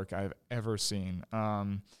 beautiful work I've ever seen.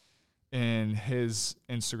 And his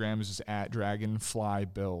Instagram is just @Dragonfly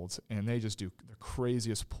Build, and they just do the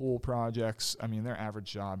craziest pool projects. I mean, their average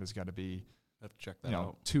job has got to be, check that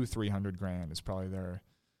out. $200,000-300,000 grand is probably their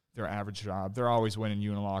average job. They're always winning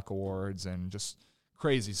Unilock awards and just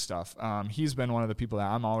crazy stuff. He's been one of the people that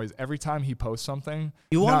I'm always, every time he posts something,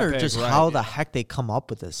 you wonder how the heck they come up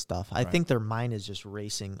with this stuff. I think their mind is just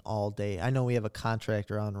racing all day. I know we have a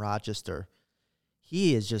contractor on Rochester.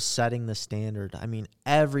 He is just setting the standard. I mean,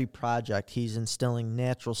 every project he's instilling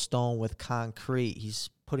natural stone with concrete. He's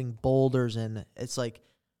putting boulders in. It's like,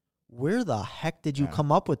 where the heck did you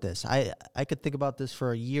come up with this? I could think about this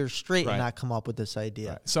for a year straight and not come up with this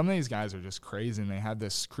idea. Right. Some of these guys are just crazy, and they have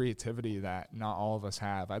this creativity that not all of us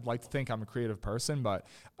have. I'd like to think I'm a creative person, but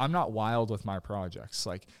I'm not wild with my projects.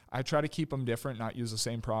 Like, I try to keep them different, not use the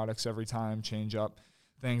same products every time, change up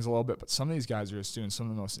things a little bit. But some of these guys are just doing some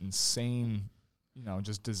of the most insane,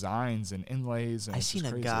 just designs and inlays. And I seen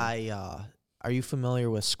a guy, are you familiar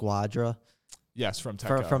with Squadra? Yes, from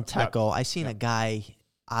Teco. From Teco. Yep. I seen a guy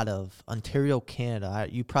out of Ontario, Canada.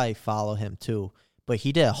 You probably follow him too, but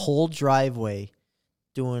he did a whole driveway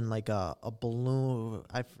doing like a balloon.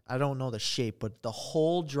 I don't know the shape, but the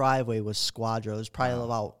whole driveway was Squadra. It was probably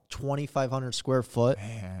about 2,500 square foot.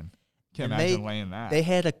 Man, can't imagine laying that. They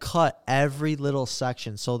had to cut every little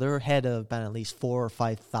section, so there had to have been at least 4,000 or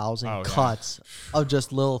 5,000 cuts of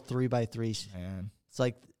just little 3x3s. Man, it's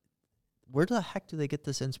like, where the heck do they get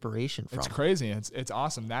this inspiration from? It's crazy. It's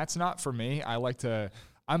awesome. That's not for me.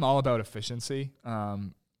 I'm all about efficiency.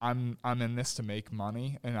 I'm in this to make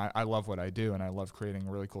money, and I love what I do, and I love creating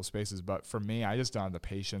really cool spaces. But for me, I just don't have the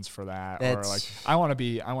patience for that. Or like, I want to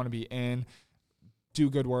be in, do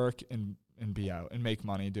good work, and be out and make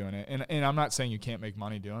money doing it. And I'm not saying you can't make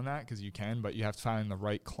money doing that, because you can, but you have to find the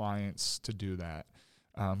right clients to do that,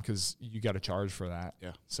 because you got to charge for that.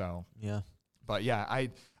 Yeah. So yeah. But yeah,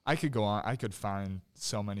 I could go on. I could find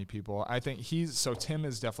so many people. I think Tim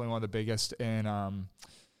is definitely one of the biggest in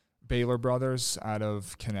Baylor Brothers out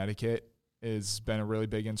of Connecticut has been a really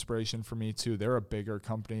big inspiration for me too. They're a bigger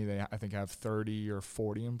company. They, I think, have 30 or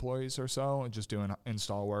 40 employees or so, and just doing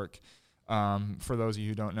install work. For those of you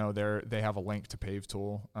who don't know, they have a link to Pave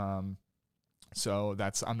Tool. So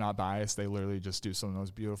I'm not biased. They literally just do some of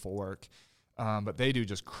those beautiful work. But they do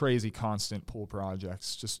just crazy constant pool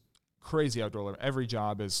projects, just crazy outdoor living. Every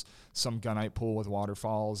job is some gunite pool with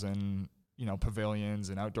waterfalls and, pavilions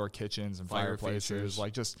and outdoor kitchens and fireplaces. Features.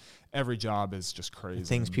 Like, just every job is just crazy. The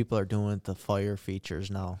things people are doing with the fire features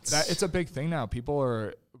now. It's a big thing now. People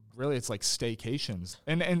are really, it's like staycations.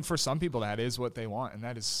 And for some people that is what they want. And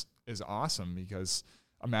that is awesome, because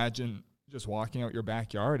imagine just walking out your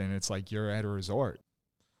backyard and it's like you're at a resort.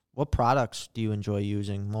 What products do you enjoy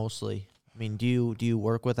using mostly? I mean, do you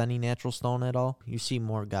work with any natural stone at all? You see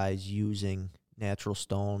more guys using natural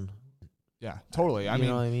stone. Yeah, totally. You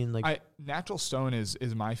know what I mean? Like, natural stone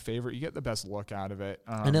is my favorite. You get the best look out of it.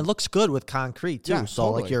 And it looks good with concrete too. Yeah, so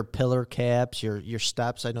totally. like your pillar caps, your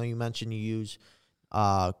steps. I know you mentioned you use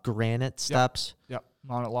granite steps. Yep.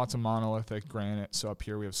 Lots of monolithic granite. So up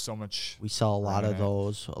here we have so much. We sell a lot of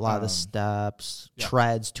those. A lot of the steps,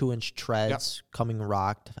 treads, 2-inch treads coming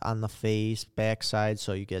rocked on the face, backside,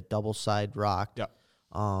 so you get double side rocked. Yep.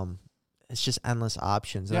 It's just endless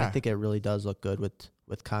options, and I think it really does look good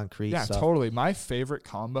with concrete. Yeah, stuff. totally. My favorite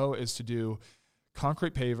combo is to do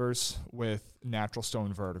concrete pavers with natural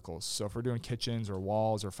stone verticals. So if we're doing kitchens or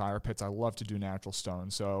walls or fire pits, I love to do natural stone.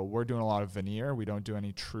 So we're doing a lot of veneer. We don't do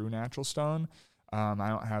any true natural stone. I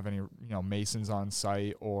don't have any, masons on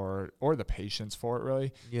site or the patience for it,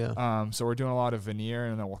 really. Yeah. So we're doing a lot of veneer,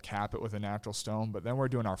 and then we'll cap it with a natural stone. But then we're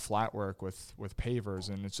doing our flat work with pavers,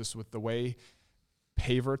 and it's just with the way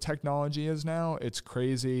paver technology is now, it's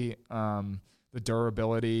crazy. The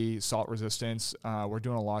durability, salt resistance. We're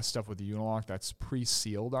doing a lot of stuff with the Unilock that's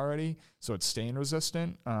pre-sealed already, so it's stain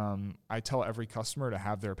resistant. I tell every customer to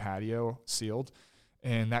have their patio sealed,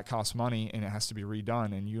 and that costs money, and it has to be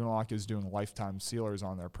redone. And Unilock is doing lifetime sealers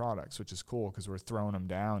on their products, which is cool because we're throwing them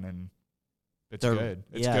down, and it's good.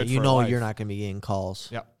 It's good for life. You're not going to be getting calls.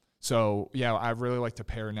 Yep. So yeah, I really like to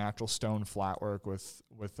pair natural stone flat work with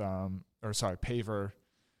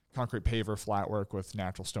concrete paver flat work with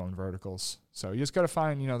natural stone verticals. So you just got to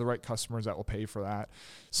find, the right customers that will pay for that.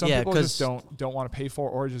 Some people just don't want to pay for,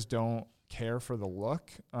 or just don't care for the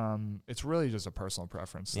look. It's really just a personal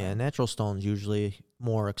preference. Yeah, natural stone's usually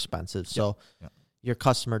more expensive. So your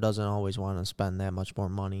customer doesn't always want to spend that much more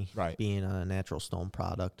money being on a natural stone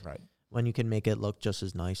product. Right. When you can make it look just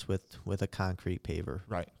as nice with a concrete paver.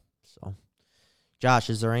 Right. So Josh,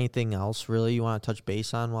 is there anything else really you want to touch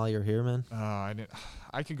base on while you're here, man?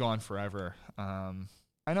 I could go on forever.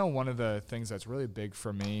 I know one of the things that's really big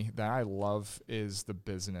for me that I love is the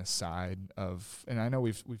business side of, and I know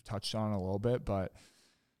we've touched on it a little bit, but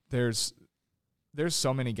there's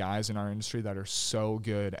so many guys in our industry that are so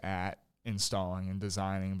good at installing and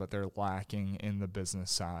designing, but they're lacking in the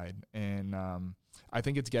business side. And I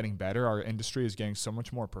think it's getting better. Our industry is getting so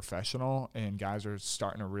much more professional, and guys are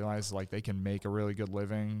starting to realize like they can make a really good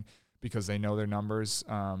living because they know their numbers.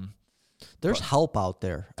 There's help out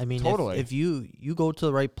there. I mean, totally. If you go to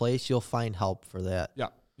the right place, you'll find help for that. Yeah.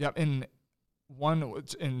 Yeah. And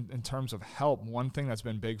in terms of help, one thing that's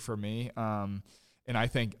been big for me, and I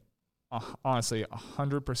think honestly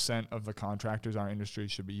 100% of the contractors in our industry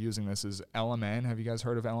should be using this, is LMN. Have you guys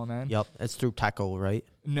heard of LMN? Yep. It's through Teco, right?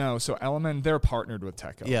 No. So LMN, they're partnered with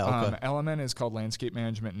Teco. Yeah. Okay. LMN is called Landscape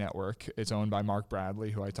Management Network. It's owned by Mark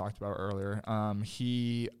Bradley, who I talked about earlier.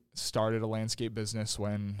 He started a landscape business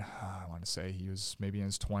when I want to say he was maybe in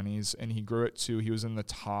his 20s, and he grew it to, he was in the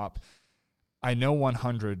top,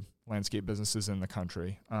 100 landscape businesses in the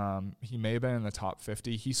country. He may have been in the top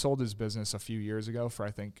 50. He sold his business a few years ago for,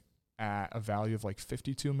 I think, at a value of like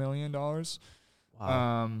 $52 million.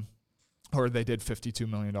 Wow. Or they did $52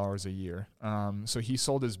 million a year. So he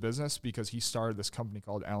sold his business because he started this company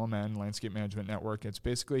called LMN, Landscape Management Network. It's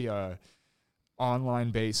basically a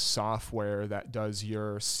online-based software that does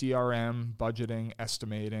your CRM, budgeting,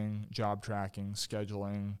 estimating, job tracking,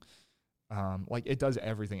 scheduling, Like it does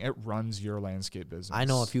everything. It runs your landscape business. I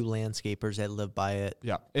know a few landscapers that live by it.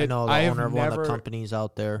 Yeah. I know the owner of one of the companies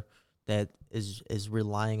out there that is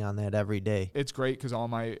relying on that every day. It's great because all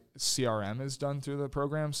my CRM is done through the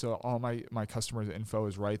program. So all my customers' info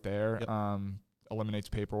is right there. Yep. Eliminates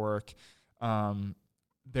paperwork.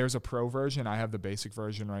 There's a pro version. I have the basic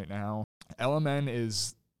version right now. LMN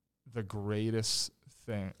is the greatest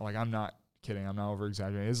thing. Like, I'm not kidding. I'm not over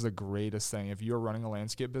exaggerating. It is the greatest thing. If you're running a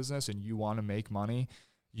landscape business and you want to make money,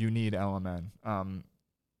 you need LMN.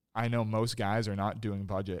 I know most guys are not doing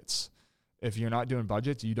budgets. If you're not doing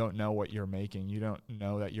budgets, you don't know what you're making. You don't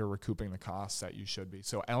know that you're recouping the costs that you should be.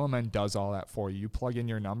 So LMN does all that for you. You plug in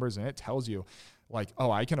your numbers and it tells you, like,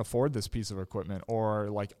 oh, I can afford this piece of equipment, or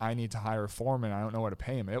like I need to hire a foreman. I don't know what to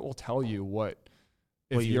pay him. It will tell you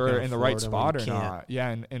if you're in the right spot or not.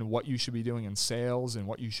 Yeah, and what you should be doing in sales and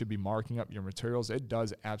what you should be marking up your materials. It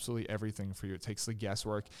does absolutely everything for you. It takes the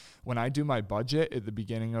guesswork. When I do my budget at the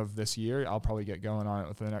beginning of this year, I'll probably get going on it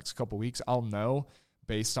within the next couple of weeks. I'll know,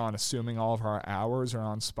 based on assuming all of our hours are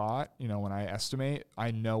on spot, when I estimate,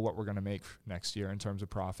 I know what we're going to make next year in terms of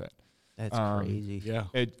profit. That's crazy. Yeah.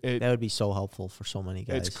 That would be so helpful for so many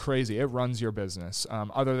guys. It's crazy. It runs your business.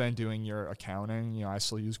 Other than doing your accounting, I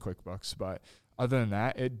still use QuickBooks, but other than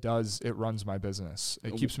that, it runs my business.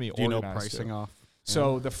 It keeps me organized. Do you know pricing off?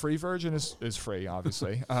 So the free version is free,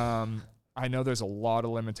 obviously. I know there's a lot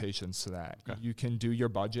of limitations to that. Okay. You can do your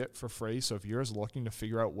budget for free. So if you're just looking to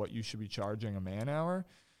figure out what you should be charging a man hour,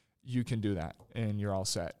 you can do that and you're all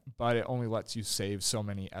set. But it only lets you save so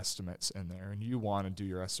many estimates in there. And you want to do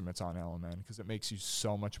your estimates on LMN because it makes you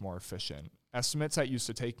so much more efficient. Estimates that used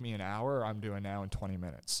to take me an hour, I'm doing now in 20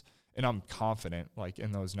 minutes. And I'm confident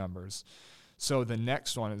in those numbers. So the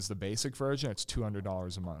next one is the basic version. It's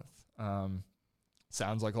 $200 a month.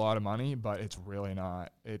 Sounds like a lot of money, but it's really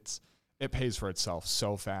not. It pays for itself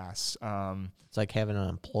so fast. It's like having an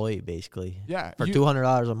employee, basically. Yeah. For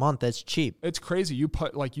 $200 a month, that's cheap. It's crazy. You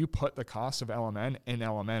put the cost of LMN in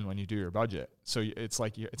LMN when you do your budget. So it's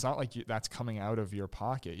like it's not like that's coming out of your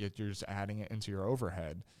pocket. You're just adding it into your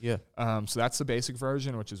overhead. Yeah. So that's the basic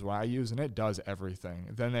version, which is what I use, and it does everything.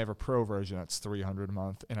 Then they have a pro version that's $300 a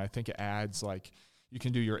month, and I think it adds you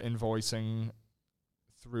can do your invoicing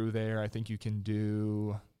through there. I think you can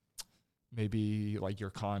do maybe your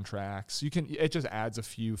contracts. It just adds a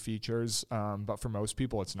few features, but for most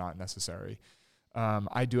people it's not necessary.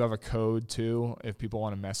 I do have a code too. If people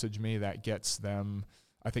want to message me, that gets them,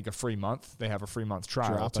 I think, a free month. They have a free month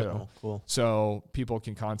trial too. Oh, cool. So people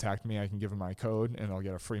can contact me. I can give them my code and they'll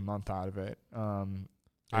get a free month out of it.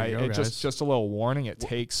 Just a little warning. It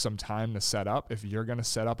takes some time to set up. If you're going to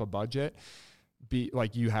set up a budget,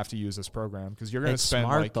 you have to use this program because you're going to spend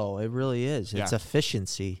smart though. It really is. It's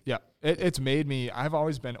efficiency. Yeah. It's made me, I've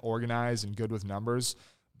always been organized and good with numbers,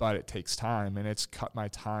 but it takes time and it's cut my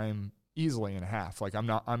time easily in half.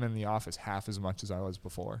 I'm in the office half as much as I was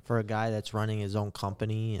before. For a guy that's running his own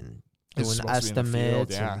company and doing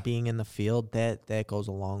estimates and being in the field, that goes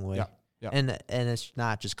a long way. Yeah. Yeah. And it's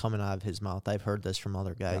not just coming out of his mouth. I've heard this from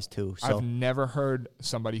other guys too. So I've never heard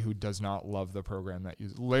somebody who does not love the program that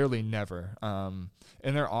uses. Literally never. And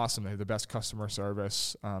they're awesome. They have the best customer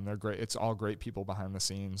service. They're great. It's all great people behind the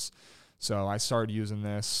scenes. So I started using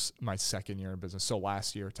this my second year in business. So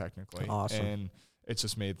last year technically. Awesome. And it's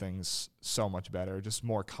just made things so much better. Just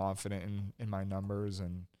more confident in my numbers,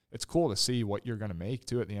 and it's cool to see what you're going to make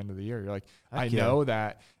too at the end of the year. You're like, I know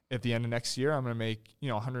that at the end of next year, I'm going to make,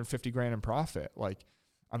 $150,000 in profit.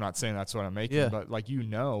 I'm not saying that's what I'm making, but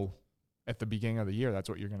at the beginning of the year, that's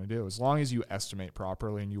what you're going to do. As long as you estimate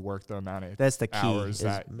properly and you work the amount of that's the key, hours is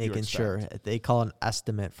that making sure. They call an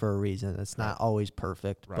estimate for a reason. It's not always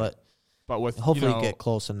perfect, but with hopefully you get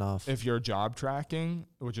close enough. If you're job tracking,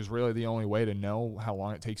 which is really the only way to know how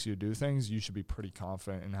long it takes you to do things, you should be pretty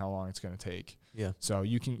confident in how long it's going to take. Yeah. So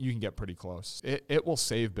you can get pretty close. It will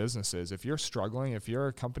save businesses. If you're struggling, if you're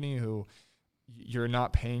a company who you're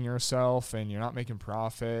not paying yourself and you're not making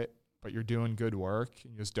profit, but you're doing good work,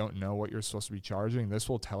 and you just don't know what you're supposed to be charging, this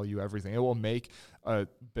will tell you everything. It will make a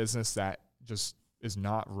business that just is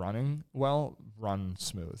not running well run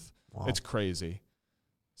smooth. Wow. It's crazy.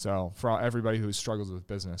 So for everybody who struggles with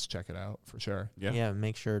business, check it out for sure. Yeah.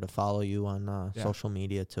 Make sure to follow you on social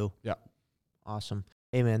media too. Yeah. Awesome.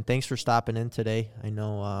 Hey man, thanks for stopping in today. I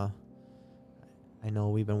know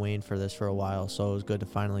we've been waiting for this for a while, so it was good to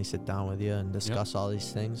finally sit down with you and discuss all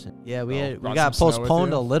these things. Yeah, we got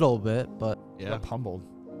postponed a little bit, but got pummeled.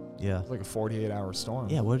 Yeah. It was like a 48-hour storm.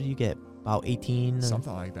 Yeah, what did you get? About 18?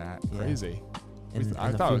 Something like that. Yeah. Crazy. And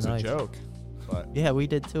I thought it was a joke. But yeah, we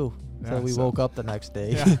did too. So we woke up the next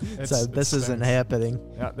day. Yeah, so this isn't happening.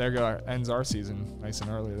 Yeah, there go. Ends our season nice and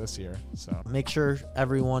early this year. So make sure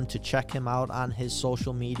everyone to check him out on his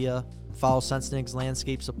social media. Follow Sensenig's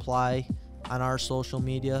Landscape Supply on our social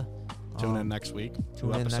media. Tune in next week.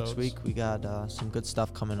 Tune in next week. We got some good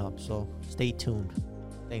stuff coming up. So stay tuned.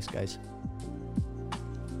 Thanks, guys.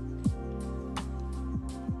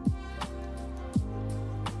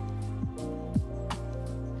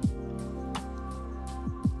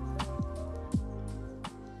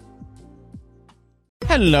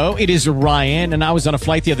 Hello, it is Ryan, and I was on a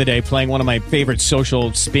flight the other day playing one of my favorite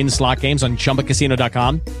social spin slot games on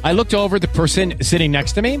ChumbaCasino.com. I looked over at the person sitting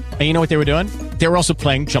next to me, and you know what they were doing? They were also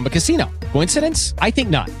playing Chumba Casino. Coincidence? I think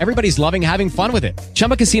not. Everybody's loving having fun with it.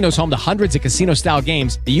 Chumba Casino is home to hundreds of casino-style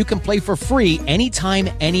games that you can play for free anytime,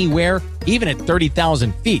 anywhere, even at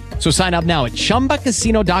 30,000 feet. So sign up now at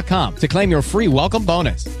ChumbaCasino.com to claim your free welcome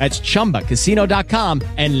bonus. That's ChumbaCasino.com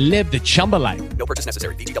and live the Chumba life. No purchase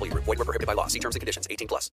necessary. VGW. Void where prohibited by law. See terms and conditions. 18+.